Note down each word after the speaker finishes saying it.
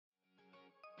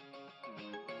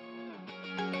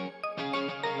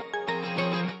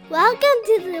Welcome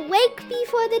to the Wake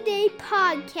Before the Day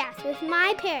podcast with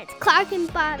my parents, Clark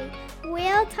and Bobby.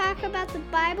 We'll talk about the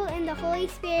Bible and the Holy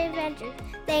Spirit adventures.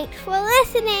 Thanks for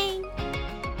listening.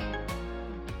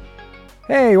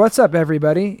 Hey, what's up,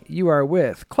 everybody? You are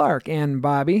with Clark and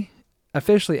Bobby,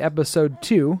 officially episode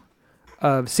 2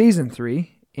 of season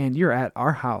 3, and you're at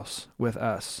our house with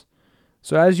us.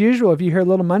 So as usual, if you hear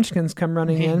little munchkins come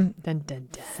running in, dun, dun,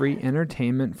 dun. Free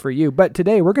entertainment for you. But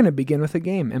today we're going to begin with a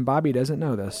game, and Bobby doesn't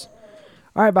know this.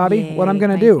 All right, Bobby, Yay, what I'm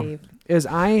going to my do fave. is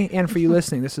and for you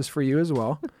listening, this is for you as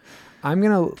well, I'm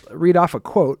going to read off a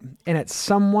quote, and it's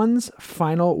someone's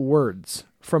final words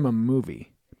from a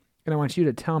movie. And I want you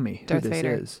to tell me Darth who this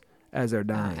Vader. is as they're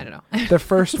dying. I don't know. The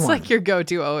first It's one. like your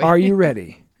go-to always. Are you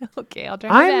ready? Okay, I'll try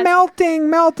my I'm best.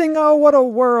 melting. Oh, what a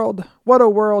world. What a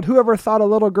world. Whoever thought a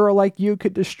little girl like you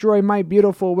could destroy my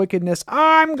beautiful wickedness?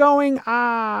 I'm going,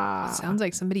 Sounds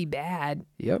like somebody bad.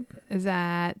 Yep. Is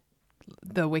that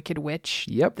the Wicked Witch?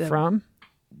 Yep. The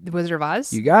Wizard of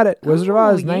Oz? You got it. Wizard of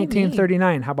Oz, yay me.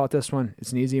 1939. How about this one?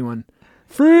 It's an easy one.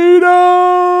 Freedom!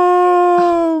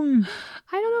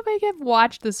 I don't know if I have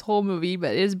watched this whole movie,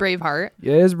 but it is Braveheart.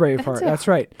 It is Braveheart. That's a That's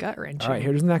right. Gut-wrenching All right,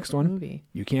 here's the next one. movie.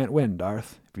 You can't win,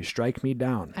 Darth. If you strike me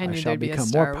down, I I knew shall there'd be a become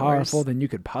Star more powerful Wars. than you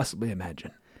could possibly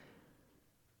imagine.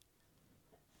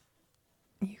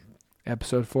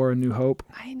 Episode 4, A New Hope.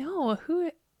 I know.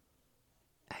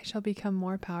 I shall become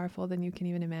more powerful than you can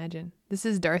even imagine. This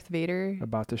is Darth Vader,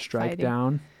 About to strike Fighting.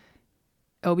 down.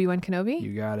 Obi-Wan Kenobi.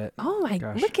 You got it. Oh my,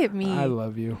 Gosh, look at me. I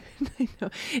love you. I know.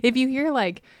 If you hear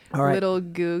like All right. little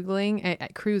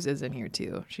Googling, Cruz is in here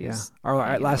too. She's, Yeah. All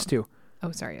right, last two.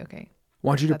 Oh, sorry. Okay.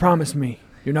 Want you to promise me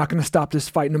you're not going to stop this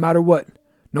fight no matter what.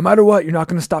 No matter what, you're not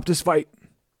going to stop this fight.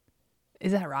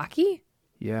 Is that Rocky?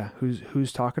 Yeah.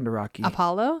 Who's talking to Rocky?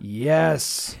 Apollo?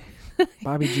 Yes.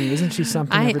 Bobby Jean, isn't she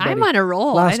something, everybody? I'm on a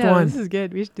roll. Last I know. one. This is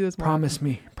good. We should do this more.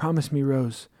 Promise me,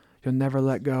 Rose. You'll never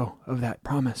let go of that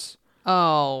promise.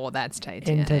 Oh, that's Titanic.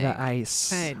 Into the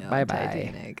ice. I know. Bye-bye.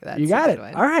 Titanic. That's You got a it. good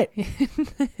one. All right.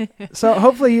 So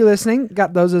hopefully you listening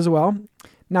got those as well.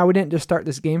 Now, we didn't just start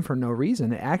this game for no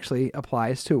reason. It actually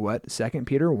applies to what 2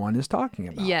 Peter 1 is talking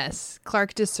about. Yes.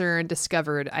 Clark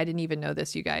discovered, I didn't even know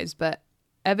this, you guys, but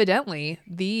evidently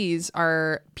these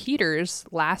are Peter's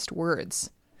last words.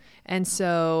 And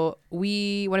so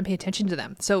we want to pay attention to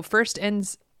them. So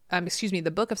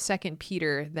the book of 2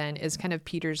 Peter then is kind of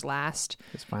Peter's last,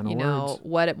 His final words.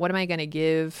 what am I going to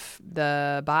give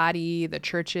the body, the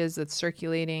churches that's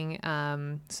circulating?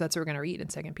 So that's what we're going to read in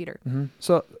 2 Peter. Mm-hmm.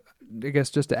 So I guess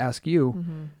just to ask you,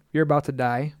 Mm-hmm. you're about to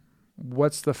die.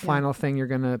 What's the final thing you're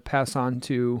going to pass on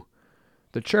to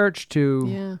the church,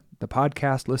 to the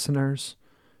podcast listeners,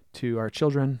 to our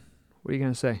children? What are you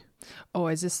going to say? Oh,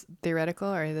 is this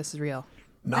theoretical or this is real?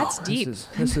 No, That's deep.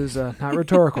 This is not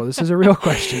rhetorical. This is a real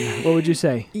question. What would you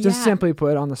say? Just Yeah. simply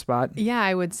put on the spot. Yeah,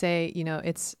 I would say,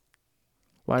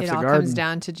 Life's it a all garden. comes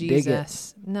down to Dig it.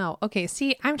 Jesus. No. Okay.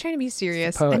 See, I'm trying to be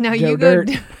serious. Poet And now Joe you go.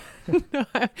 Dirt.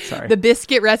 Sorry. The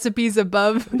biscuit recipes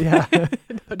above. Yeah.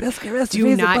 Biscuit recipes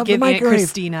Do not above give the Aunt microwave.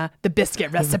 Christina the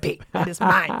biscuit recipe. It is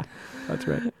mine. That's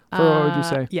right. So what would you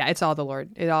say? Yeah, it's all the Lord.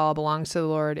 It all belongs to the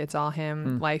Lord. It's all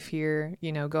Him. Hmm. Life here,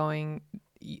 going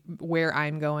where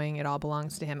I'm going, it all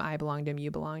belongs to Him. I belong to Him. You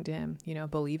belong to Him.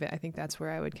 Believe it. I think that's where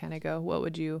I would kind of go. What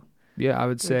would you? Yeah, I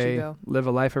would you say go? live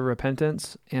a life of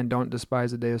repentance and don't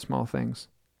despise the day of small things.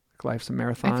 Life's a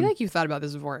marathon. I feel like you've thought about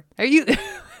this before. Are you?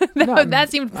 No,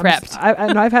 that seemed prepped.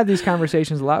 I've had these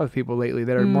conversations a lot with people lately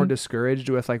that are Mm. more discouraged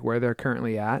with like where they're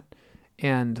currently at,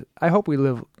 and I hope we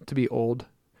live to be old,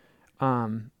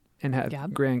 and have Yeah.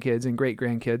 grandkids and great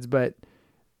grandkids. But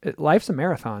life's a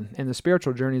marathon, and the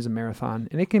spiritual journey is a marathon,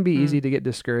 and it can be easy to get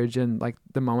discouraged in like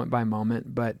the moment by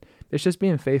moment. But it's just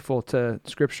being faithful to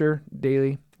Scripture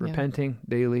daily, repenting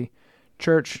daily,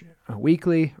 church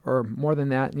weekly, or more than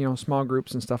that. Small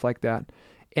groups and stuff like that.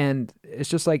 And it's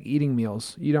just like eating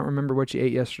meals. You don't remember what you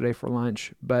ate yesterday for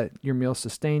lunch, but your meals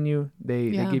sustain you.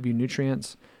 They give you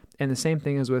nutrients. And the same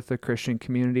thing is with the Christian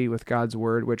community, with God's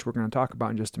word, which we're going to talk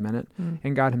about in just a minute,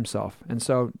 and God himself. And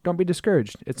so don't be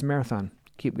discouraged. It's a marathon.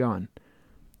 Keep going.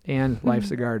 And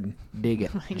life's a garden. Dig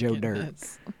it. Joe Dirt.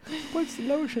 Puts the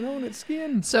lotion on its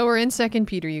skin. So we're in 2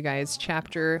 Peter, you guys,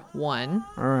 chapter 1.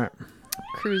 All right.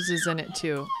 Cruz is in it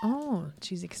too. Oh,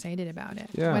 she's excited about it.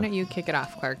 Yeah. Why don't you kick it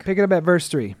off, Clark? Pick it up at verse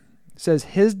 3. It says,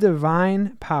 His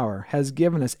divine power has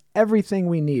given us everything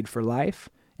we need for life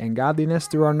and godliness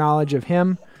through our knowledge of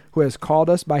Him who has called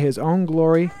us by His own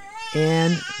glory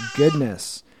and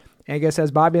goodness. And I guess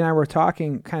as Bobby and I were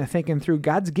talking, kind of thinking through,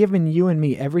 God's given you and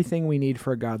me everything we need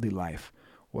for a godly life.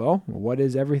 Well, what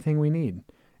is everything we need?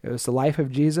 It's the life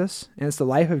of Jesus, and it's the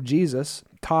life of Jesus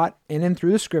taught in and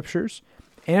through the Scriptures,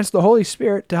 And it's the Holy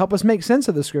Spirit to help us make sense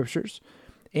of the scriptures,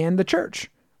 and the church,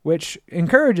 which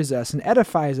encourages us and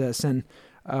edifies us and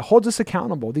holds us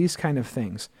accountable, these kind of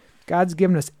things. God's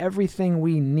given us everything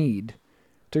we need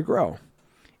to grow.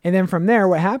 And then from there,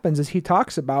 what happens is he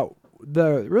talks about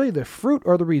the fruit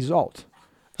or the result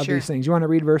of Sure. these things. You want to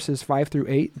read verses 5 through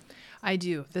 8? I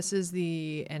do. This is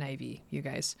the NIV, you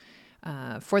guys.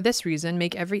 For this reason,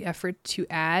 make every effort to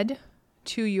add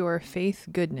to your faith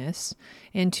goodness,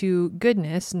 and to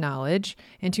goodness knowledge,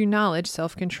 and to knowledge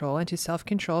self-control, and to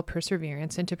self-control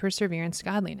perseverance, and to perseverance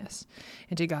godliness,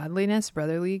 and to godliness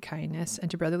brotherly kindness,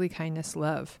 and to brotherly kindness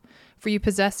love. For you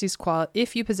possess these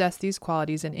if you possess these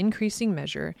qualities in increasing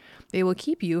measure, they will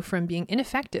keep you from being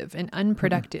ineffective and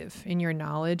unproductive in your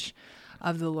knowledge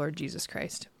of the Lord Jesus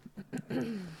Christ.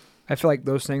 I feel like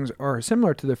those things are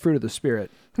similar to the fruit of the Spirit,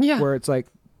 Yeah. where it's like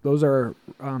those are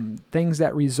things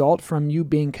that result from you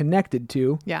being connected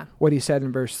to Yeah. what he said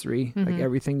in verse 3, like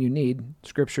everything you need,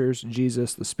 scriptures,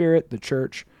 Jesus, the Spirit, the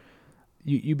church.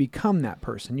 You become that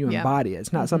person. You Yeah. embody it.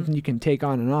 It's not something you can take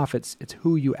on and off. It's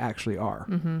who you actually are.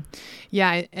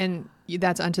 Yeah, and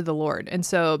that's unto the Lord. And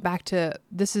so back to,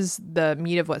 this is the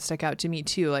meat of what stuck out to me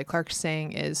too, like Clark's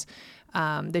saying is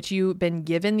that you've been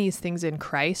given these things in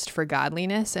Christ for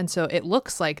godliness. And so it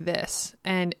looks like this.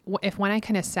 And when I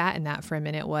kind of sat in that for a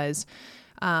minute was,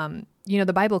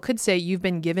 the Bible could say you've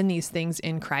been given these things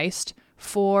in Christ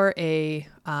for a,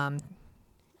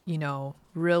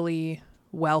 really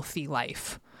wealthy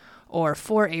life, or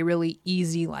for a really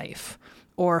easy life,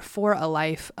 or for a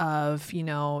life of,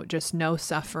 just no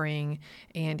suffering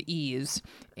and ease.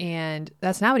 And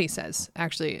that's not what he says.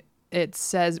 Actually, it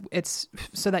says it's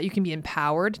so that you can be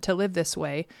empowered to live this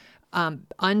way,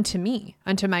 unto me,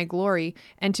 unto my glory,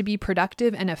 and to be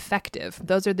productive and effective.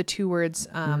 Those are the two words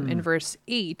in verse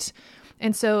 8.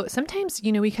 And so sometimes,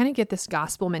 we kind of get this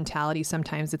gospel mentality.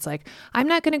 Sometimes it's like, I'm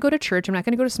not going to go to church. I'm not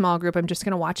going to go to small group. I'm just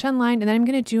going to watch online, and then I'm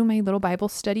going to do my little Bible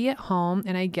study at home.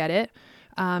 And I get it,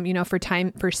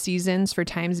 for seasons, for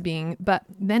times being. But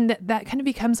then that kind of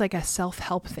becomes like a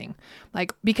self-help thing.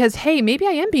 Like, because, hey, maybe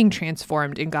I am being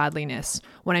transformed in godliness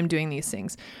when I'm doing these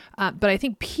things. But I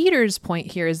think Peter's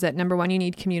point here is that, number one, you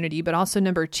need community, but also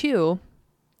number two,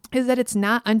 is that it's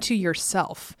not unto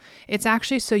yourself. It's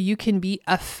actually so you can be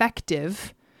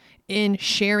effective in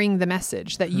sharing the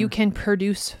message, that you can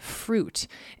produce fruit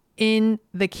in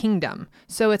the kingdom.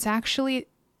 So it's actually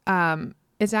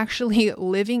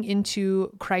living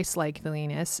into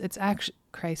Christ-likeliness. It's actually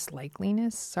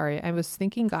Christ-likeliness. Sorry, I was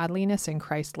thinking godliness and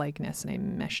Christ-likeness, and I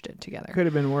meshed it together. Could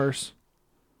have been worse.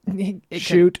 Hit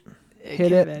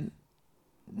Hit it.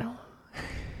 No.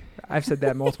 I've said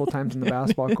that multiple times in the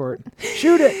basketball court.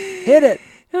 Shoot it, hit it,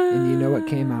 and you know what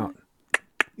came out.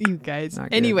 You guys. Not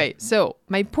good. Anyway, so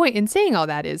my point in saying all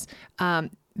that is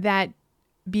that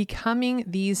becoming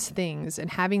these things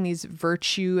and having these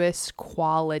virtuous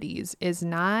qualities is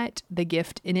not the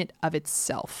gift in it of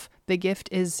itself. The gift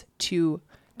is to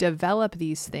develop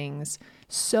these things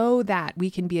so that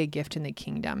we can be a gift in the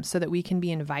kingdom, so that we can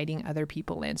be inviting other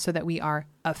people in, so that we are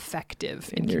effective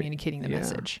in communicating the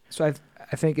message. So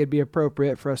I think it'd be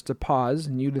appropriate for us to pause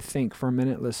and you to think for a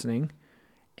minute listening,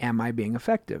 am I being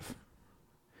effective?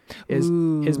 Is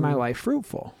my life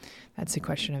fruitful? That's a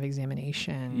question of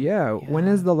examination. Yeah. When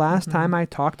is the last time I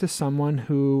talked to someone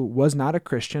who was not a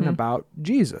Christian about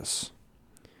Jesus?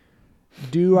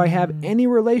 Do I have any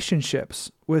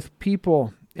relationships with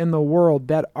people in the world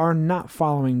that are not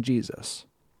following Jesus?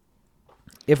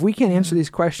 If we can answer these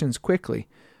questions quickly,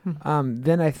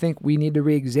 then I think we need to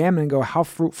re-examine and go, how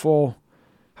fruitful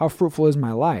is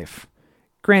my life?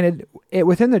 Granted,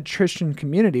 within the Christian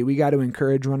community, we got to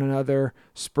encourage one another,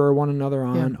 spur one another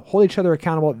on, hold each other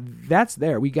accountable. That's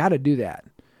there. We got to do that.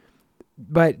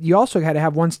 But you also got to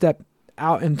have one step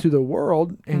out into the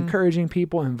world, encouraging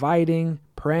people, inviting,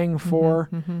 praying for,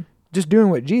 just doing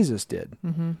what Jesus did.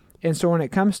 And so when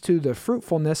it comes to the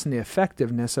fruitfulness and the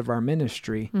effectiveness of our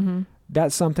ministry,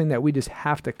 that's something that we just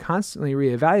have to constantly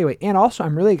reevaluate. And also,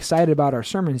 I'm really excited about our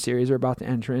sermon series we're about to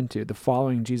enter into, the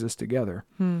Following Jesus Together.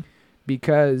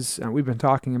 Because we've been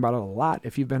talking about it a lot.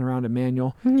 If you've been around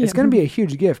Emmanuel, it's going to be a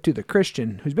huge gift to the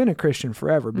Christian who's been a Christian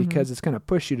forever, because it's going to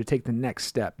push you to take the next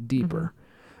step deeper.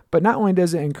 But not only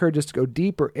does it encourage us to go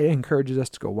deeper, it encourages us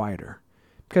to go wider,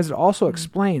 because it also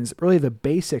explains really the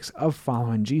basics of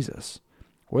following Jesus.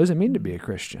 What does it mean to be a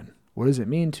Christian? What does it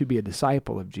mean to be a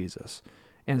disciple of Jesus?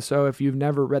 And so if you've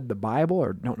never read the Bible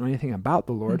or don't know anything about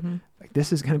the Lord, like,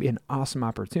 this is going to be an awesome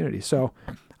opportunity. So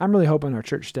I'm really hoping our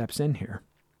church steps in here.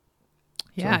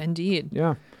 Yeah, So, indeed.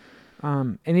 Yeah.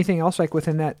 Anything else like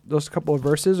within those couple of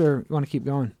verses, or you want to keep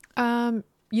going?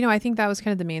 I think that was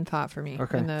kind of the main thought for me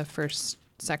Okay. in the first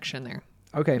section there.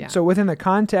 Okay, Yeah. so within the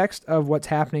context of what's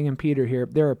happening in Peter here,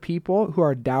 there are people who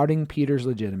are doubting Peter's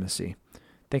legitimacy.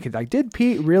 Thinking like, did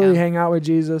Pete really hang out with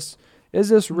Jesus? Is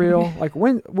this real? Like,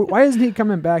 why isn't he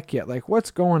coming back yet? Like,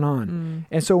 what's going on?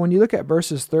 And so when you look at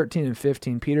verses 13 and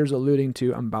 15, Peter's alluding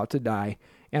to, I'm about to die.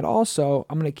 And also,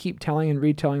 I'm going to keep telling and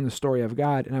retelling the story of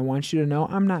God. And I want you to know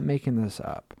I'm not making this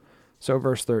up. So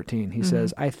verse 13, he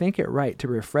says, I think it right to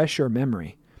refresh your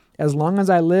memory as long as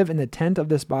I live in the tent of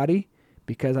this body,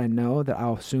 because I know that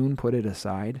I'll soon put it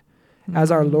aside.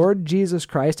 As our Lord Jesus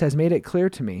Christ has made it clear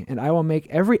to me, and I will make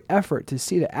every effort to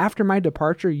see that after my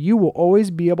departure, you will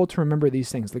always be able to remember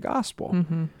these things, the gospel.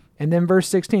 And then verse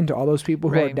 16, to all those people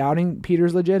who are doubting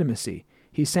Peter's legitimacy,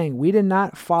 he's saying, we did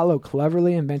not follow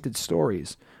cleverly invented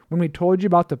stories when we told you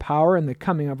about the power and the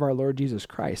coming of our Lord Jesus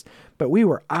Christ, but we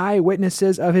were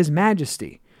eyewitnesses of his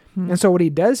majesty. And so what he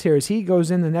does here is he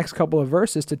goes in the next couple of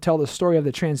verses to tell the story of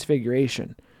the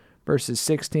transfiguration. Verses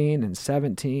 16 and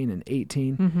 17 and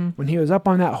 18, when he was up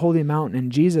on that holy mountain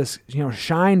and Jesus,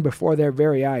 shined before their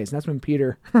very eyes. And that's when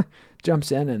Peter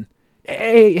jumps in and,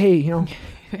 hey,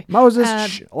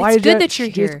 Moses, Elijah, it's good that you're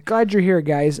here. Glad you're here,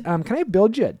 guys. Can I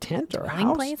build you a tent or a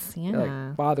house? Place? Yeah.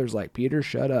 Like, Father's like, Peter,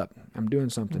 shut up. I'm doing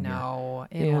something here. No,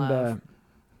 And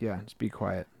just be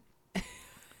quiet.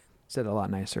 Said it a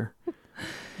lot nicer.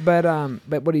 But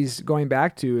what he's going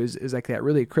back to is like that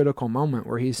really critical moment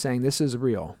where he's saying, this is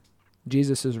real.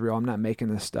 Jesus is real. I'm not making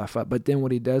this stuff up. But then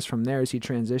what he does from there is he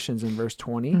transitions in verse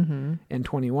 20 and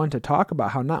 21 to talk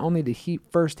about how not only did he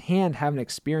firsthand have an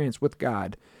experience with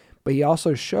God, but he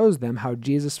also shows them how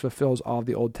Jesus fulfills all of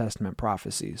the Old Testament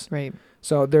prophecies. Right.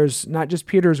 So there's not just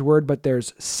Peter's word, but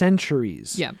there's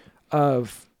centuries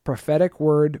of prophetic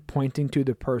word pointing to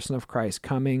the person of Christ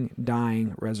coming,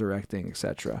 dying, resurrecting,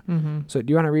 etc. So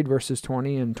do you want to read verses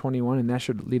 20 and 21, and that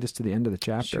should lead us to the end of the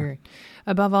chapter? Sure.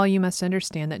 Above all, you must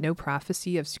understand that no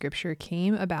prophecy of Scripture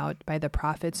came about by the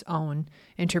prophet's own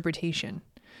interpretation.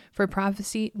 For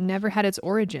prophecy never had its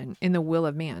origin in the will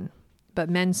of man, but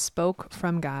men spoke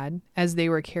from God as they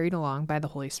were carried along by the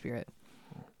Holy Spirit.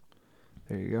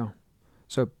 There you go.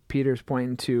 So Peter's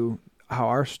pointing to how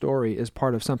our story is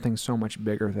part of something so much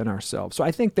bigger than ourselves. So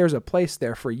I think there's a place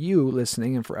there for you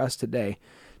listening and for us today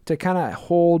to kind of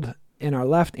hold in our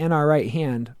left and our right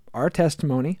hand our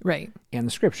testimony and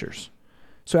the scriptures.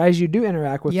 So as you do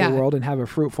interact with the world and have a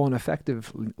fruitful and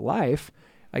effective life,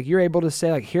 like you're able to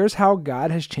say, like, here's how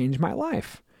God has changed my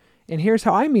life. And here's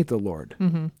how I meet the Lord.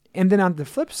 And then on the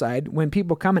flip side, when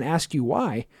people come and ask you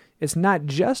why, it's not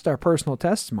just our personal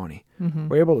testimony.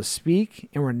 We're able to speak,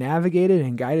 and we're navigated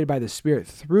and guided by the Spirit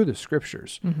through the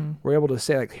scriptures. We're able to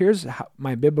say, like, here's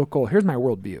my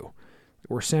worldview.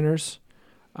 We're sinners.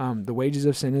 The wages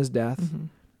of sin is death.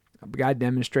 God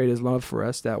demonstrated his love for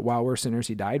us, that while we're sinners,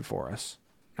 he died for us.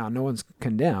 Now, no one's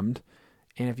condemned.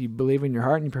 And if you believe in your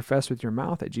heart and you profess with your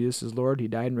mouth that Jesus is Lord, he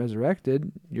died and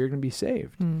resurrected, you're going to be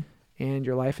saved. And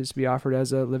your life is to be offered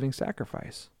as a living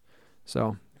sacrifice.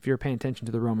 So if you're paying attention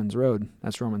to the Romans road,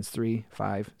 that's Romans 3,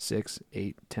 5, 6,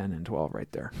 8, 10, and 12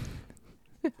 right there.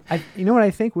 You know what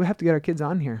I think? We have to get our kids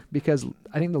on here, because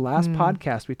I think the last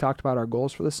podcast we talked about our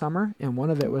goals for the summer, and one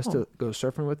of it was to go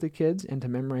surfing with the kids and to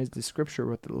memorize the scripture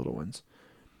with the little ones.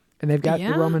 And they've got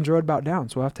the Romans road about down,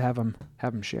 so we'll have to have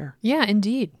them share. Yeah,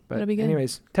 indeed. But that'll be good.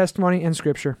 Anyways, testimony and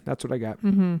scripture. That's what I got.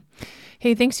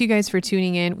 Hey, thanks you guys for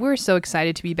tuning in. We're so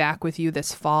excited to be back with you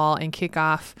this fall and kick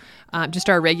off just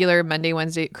our regular Monday,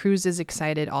 Wednesday. Cruz is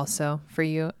excited also for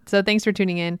you. So thanks for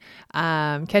tuning in.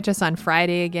 Catch us on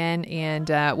Friday again, and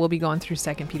we'll be going through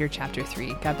 2 Peter chapter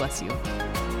 3. God bless you.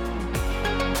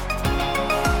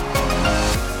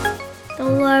 The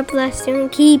Lord bless you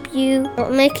and keep you.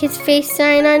 Make his face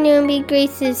shine on you and be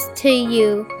gracious to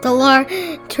you. The Lord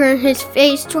turn his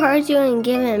face towards you and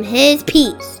give him his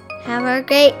peace. Have a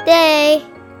great day.